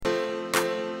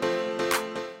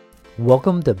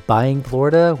Welcome to Buying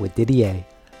Florida with Didier.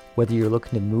 Whether you're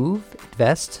looking to move,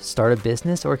 invest, start a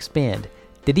business, or expand,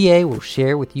 Didier will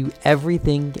share with you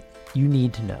everything you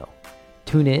need to know.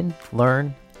 Tune in,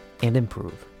 learn, and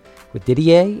improve with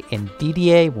Didier and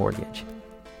DDA Mortgage.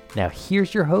 Now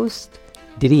here's your host,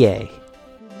 Didier.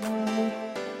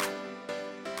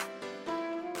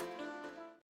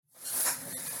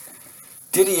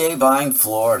 Didier Buying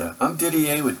Florida. I'm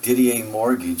Didier with Didier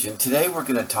Mortgage, and today we're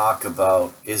going to talk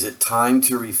about, is it time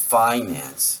to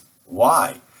refinance?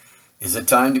 Why? Is it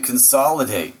time to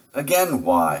consolidate? Again,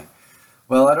 why?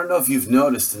 Well, I don't know if you've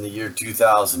noticed in the year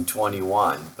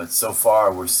 2021, but so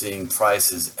far we're seeing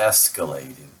prices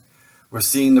escalating. We're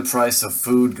seeing the price of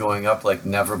food going up like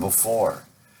never before.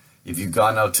 If you've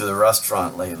gone out to the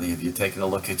restaurant lately, have you taken a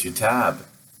look at your tab?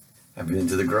 Have you been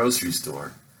to the grocery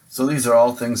store? So these are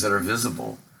all things that are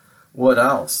visible. What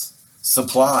else?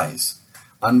 Supplies.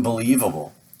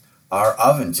 Unbelievable. Our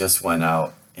oven just went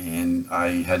out and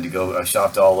I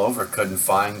shopped all over, couldn't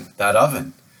find that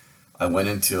oven. I went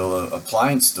into an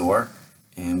appliance store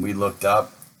and we looked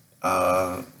up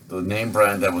the name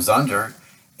brand that was under,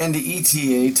 and the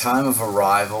ETA time of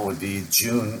arrival would be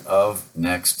June of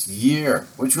next year,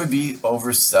 which would be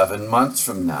over 7 months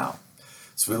from now.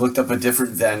 So we looked up a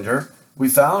different vendor, we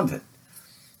found it.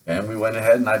 And we went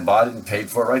ahead and I bought it and paid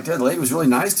for it right there. The lady was really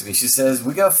nice to me. She says,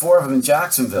 we got 4 of them in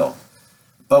Jacksonville,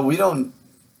 but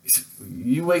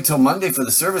you wait till Monday for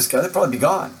the service guy, they'll probably be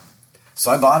gone.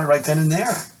 So I bought it right then and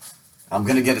there. I'm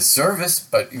going to get a service,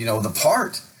 but the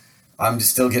part, I'm just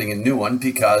still getting a new one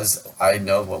because I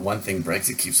know what one thing breaks,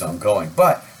 it keeps on going.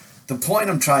 But the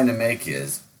point I'm trying to make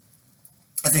is,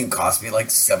 I think it cost me like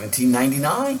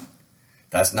 $17.99.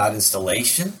 That's not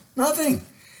installation, nothing.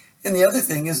 And the other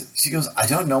thing is, she goes, I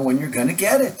don't know when you're going to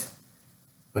get it.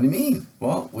 What do you mean?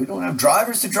 Well, we don't have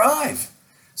drivers to drive.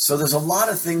 So there's a lot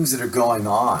of things that are going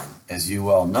on, as you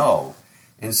well know.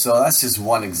 And so that's just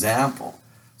one example.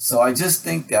 So I just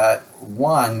think that,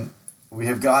 one, we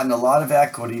have gotten a lot of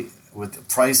equity with the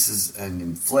prices and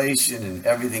inflation and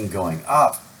everything going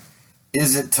up.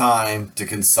 Is it time to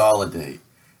consolidate?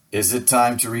 Is it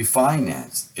time to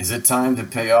refinance? Is it time to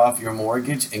pay off your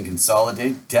mortgage and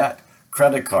consolidate debt?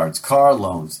 Credit cards, car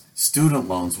loans, student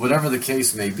loans, whatever the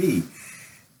case may be,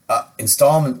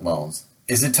 installment loans.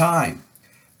 Is it time?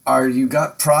 Are you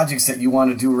got projects that you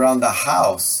want to do around the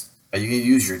house? Are you going to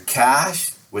use your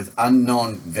cash with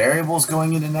unknown variables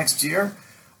going into next year?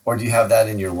 Or do you have that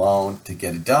in your loan to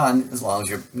get it done as long as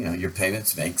your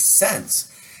payments make sense?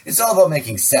 It's all about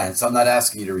making sense. I'm not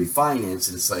asking you to refinance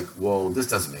and it's like, whoa, this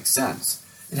doesn't make sense.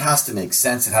 It has to make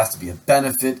sense. It has to be a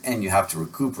benefit and you have to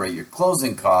recuperate your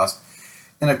closing costs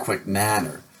in a quick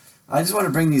manner. I just want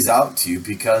to bring these out to you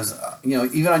because,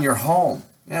 even on your home,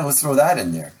 let's throw that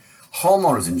in there.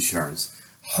 Homeowners insurance.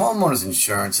 Homeowners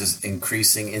insurance is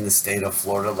increasing in the state of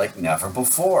Florida like never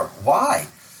before. Why?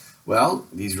 Well,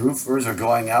 these roofers are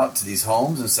going out to these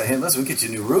homes and say, hey, listen, we get you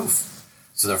a new roof.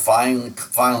 So they're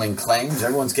filing claims.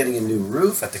 Everyone's getting a new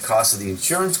roof at the cost of the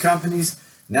insurance companies.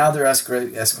 Now they're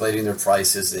escalating their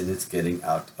prices and it's getting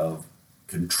out of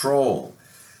control.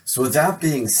 So with that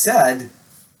being said,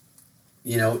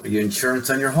 your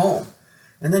insurance on your home.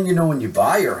 And then, when you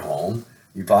buy your home,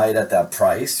 you buy it at that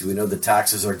price. We know the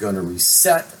taxes are going to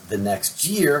reset the next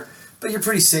year, but you're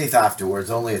pretty safe afterwards.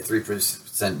 Only a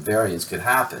 3% variance could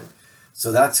happen.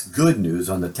 So that's good news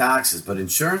on the taxes, but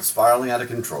insurance spiraling out of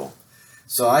control.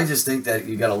 So I just think that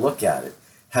you got to look at it.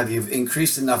 Have you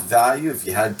increased enough value? If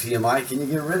you had PMI, can you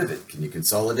get rid of it? Can you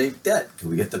consolidate debt? Can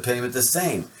we get the payment the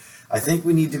same? I think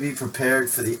we need to be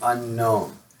prepared for the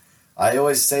unknown. I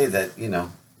always say that,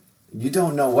 you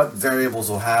don't know what variables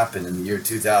will happen in the year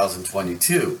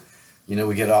 2022.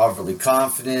 We get overly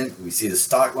confident. We see the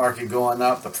stock market going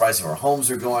up. The price of our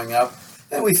homes are going up.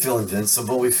 And we feel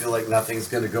invincible. We feel like nothing's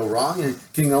going to go wrong. And it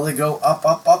can only go up,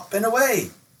 up, up, and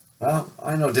away. Well,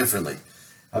 I know differently.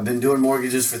 I've been doing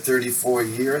mortgages for 34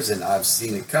 years, and I've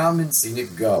seen it come and seen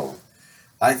it go.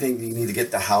 I think you need to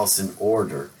get the house in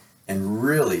order and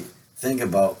really think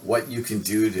about what you can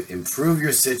do to improve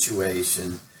your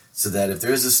situation so that if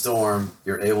there's a storm,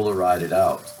 you're able to ride it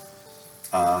out.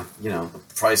 The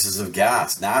prices of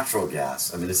gas, natural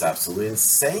gas, it's absolutely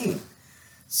insane.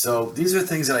 So these are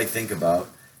things that I think about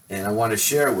and I want to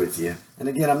share with you. And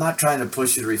again, I'm not trying to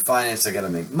push you to refinance. I got to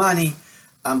make money.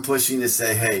 I'm pushing to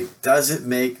say, hey, does it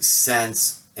make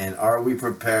sense? And are we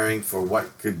preparing for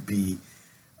what could be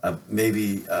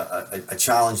maybe a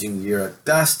challenging year at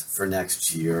best for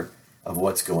next year of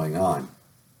what's going on?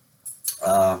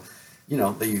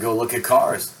 That you go look at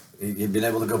cars. You've been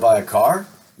able to go buy a car,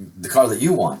 the car that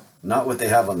you want, not what they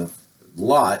have on the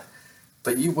lot,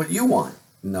 but what you want.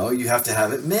 No, you have to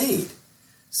have it made.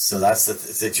 So that's the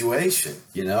situation.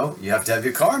 You have to have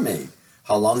your car made.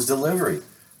 How long's delivery?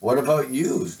 What about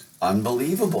used?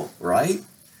 Unbelievable, right?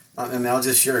 I'll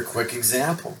just share a quick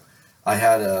example. I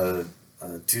had a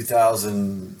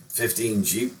 2015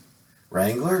 Jeep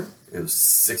Wrangler. It was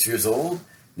 6 years old,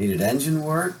 needed engine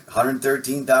work,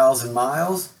 113,000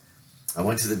 miles. I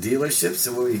went to the dealership,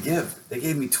 said, what do you give? They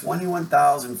gave me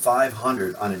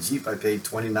 $21,500 on a Jeep I paid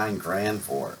 $29,000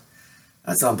 for.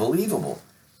 That's unbelievable.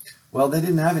 Well, they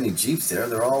didn't have any Jeeps there.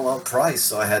 They're all outpriced.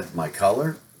 So I had my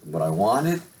color, what I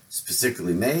wanted,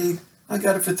 specifically made. I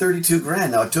got it for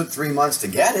 $32,000. Now, it took 3 months to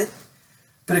get it,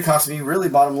 but it cost me really,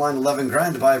 bottom line,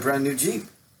 $11,000 to buy a brand new Jeep.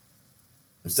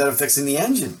 Instead of fixing the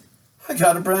engine, I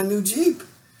got a brand new Jeep.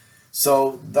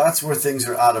 So that's where things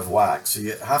are out of whack. So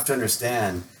you have to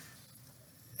understand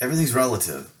everything's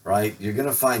relative, right? You're going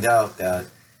to find out that,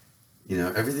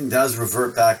 everything does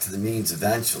revert back to the means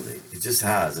eventually. It just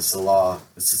has. It's a law.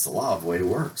 It's just a law of the way it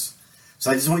works. So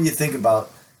I just want you to think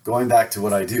about going back to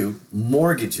what I do.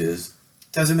 Mortgages,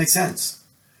 does it make sense?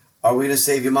 Are we going to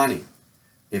save you money?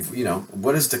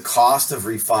 What is the cost of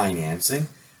refinancing?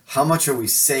 How much are we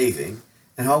saving?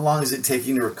 And how long is it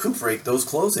taking to recuperate those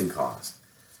closing costs?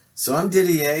 So I'm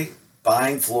Didier,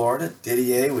 Buying Florida,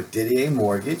 Didier with Didier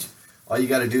Mortgage. All you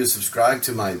got to do is subscribe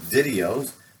to my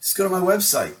videos. Just go to my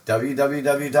website,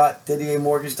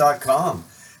 www.didiermortgage.com.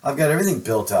 I've got everything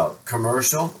built out,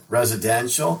 commercial,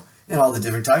 residential, and all the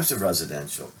different types of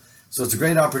residential. So it's a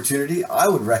great opportunity. I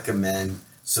would recommend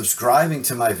subscribing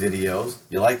to my videos.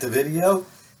 You like the video?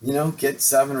 Get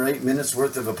 7 or 8 minutes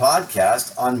worth of a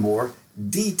podcast on more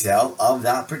detail of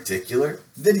that particular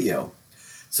video.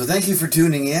 So thank you for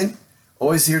tuning in.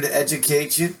 Always here to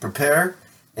educate you, prepare,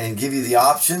 and give you the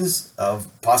options of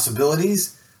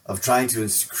possibilities of trying to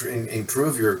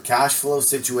improve your cash flow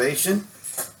situation.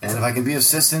 And if I can be of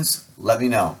assistance, let me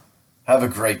know. Have a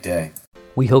great day.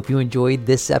 We hope you enjoyed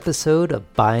this episode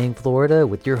of Buying Florida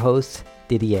with your host,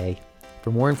 Didier.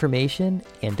 For more information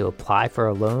and to apply for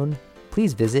a loan,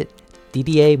 please visit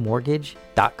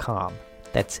ddamortgage.com.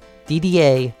 That's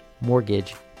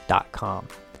ddamortgage.com.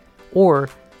 Or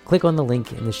click on the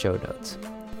link in the show notes.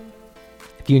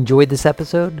 If you enjoyed this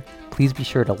episode, please be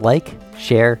sure to like,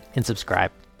 share, and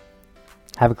subscribe.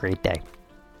 Have a great day.